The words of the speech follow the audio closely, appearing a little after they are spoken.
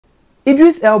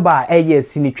Idris Elba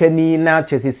sinitwani na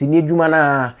chese sinidwuma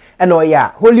na ena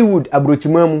oya Hollywood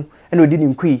abrochimamu ena odi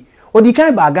ninkui odi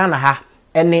kan ba Ghana ha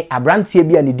ene abrantie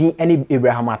bia ne din ene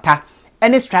Abraham Ata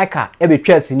ene striker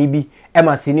betwa sini bi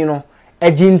ema sini no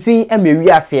ejintin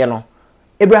emewi ase no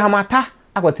Abraham Ata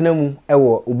akwatena mu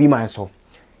ewo obi man so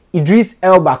Idris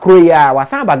Elba kroya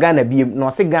wasan ba Ghana bi no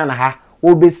se Ghana ha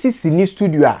obesi sini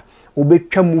studio a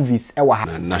obetwa movies ewa ha.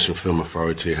 National Film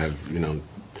Authority have,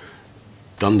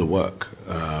 done the work,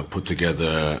 put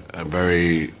together a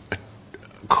very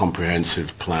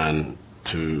comprehensive plan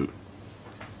to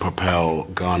propel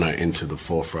Ghana into the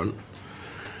forefront.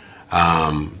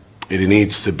 It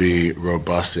needs to be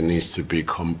robust, it needs to be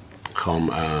competitive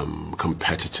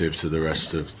to the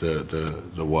rest of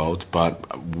the world, but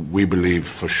we believe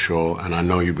for sure, and I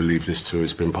know you believe this too,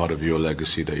 it's been part of your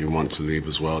legacy that you want to leave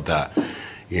as well, that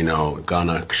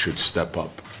Ghana should step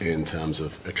up in terms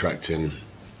of attracting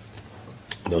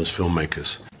those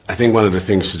filmmakers. I think one of the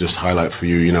things to just highlight for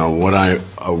you, what I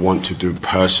want to do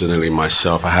personally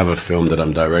myself, I have a film that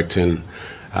I'm directing,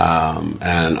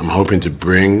 and I'm hoping to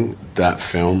bring that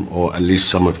film, or at least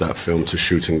some of that film, to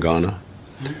shoot in Ghana.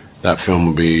 That film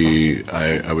will be,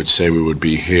 I would say we would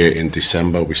be here in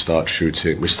December. We start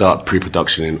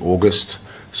pre-production in August.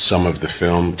 Some of the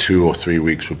film, 2 or 3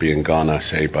 weeks, will be in Ghana,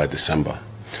 say by December.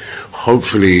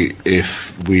 Hopefully,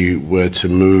 if we were to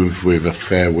move with a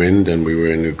fair wind and we were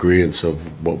in agreement of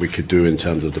what we could do in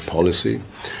terms of the policy,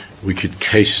 we could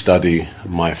case study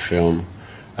my film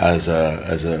as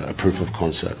a proof of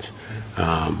concept.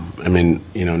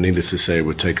 Needless to say, it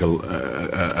would take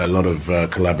a lot of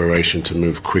collaboration to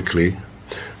move quickly.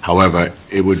 However,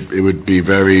 it would be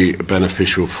very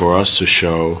beneficial for us to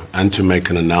show and to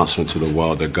make an announcement to the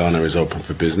world that Ghana is open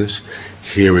for business.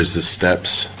 Here is the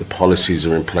steps, the policies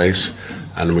are in place,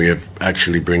 and we are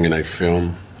actually bringing a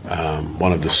film,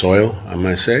 one of the soil, I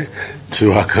might say,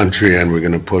 to our country, and we're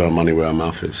going to put our money where our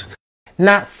mouth is.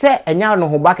 Na se enya no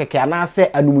ho ba keke na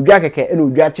se anumudwa keke ena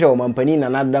odwa kire o mampani na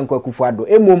nadanko Akufuado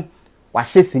emom wa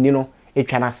hye sini no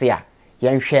etwa na se a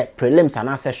yenhwe prelims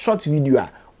na se short video a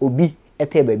obi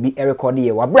ete ba bi record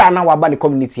ye wa bra na wa ba ne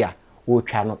community a wo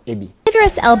twa no ebi.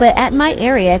 Idris Elba at my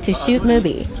area to shoot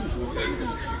movie.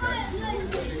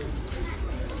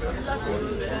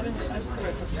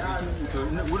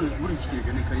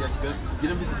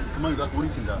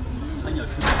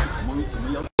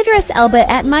 Idris Elba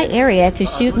at my area to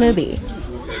shoot movie.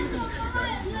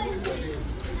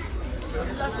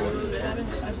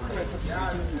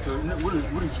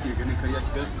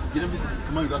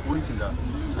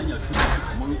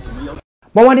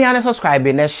 Mawadi ane subscribe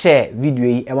and share video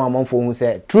yi ema amanfo hu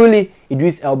say truly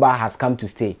Idris Elba has come to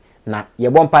stay. Na ye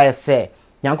bompa say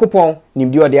Nyankopon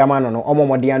nimdi ode ama no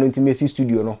omomode anu ntimesi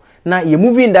studio no. Na ye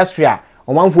movie industry a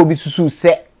omanfo bi susu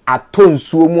say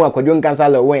atonsuo mu akwadwo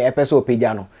nkansala wen epese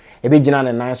opeja no ebe gina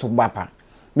ne nan so bapa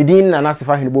midin na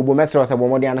nasifa hene bobo mesro se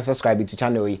bomode ane subscribe to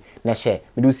channel yi na share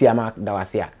midu si ama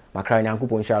dawase a makra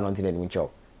Nyankopon share no ntine ni ncho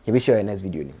ye be share next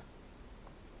video ni.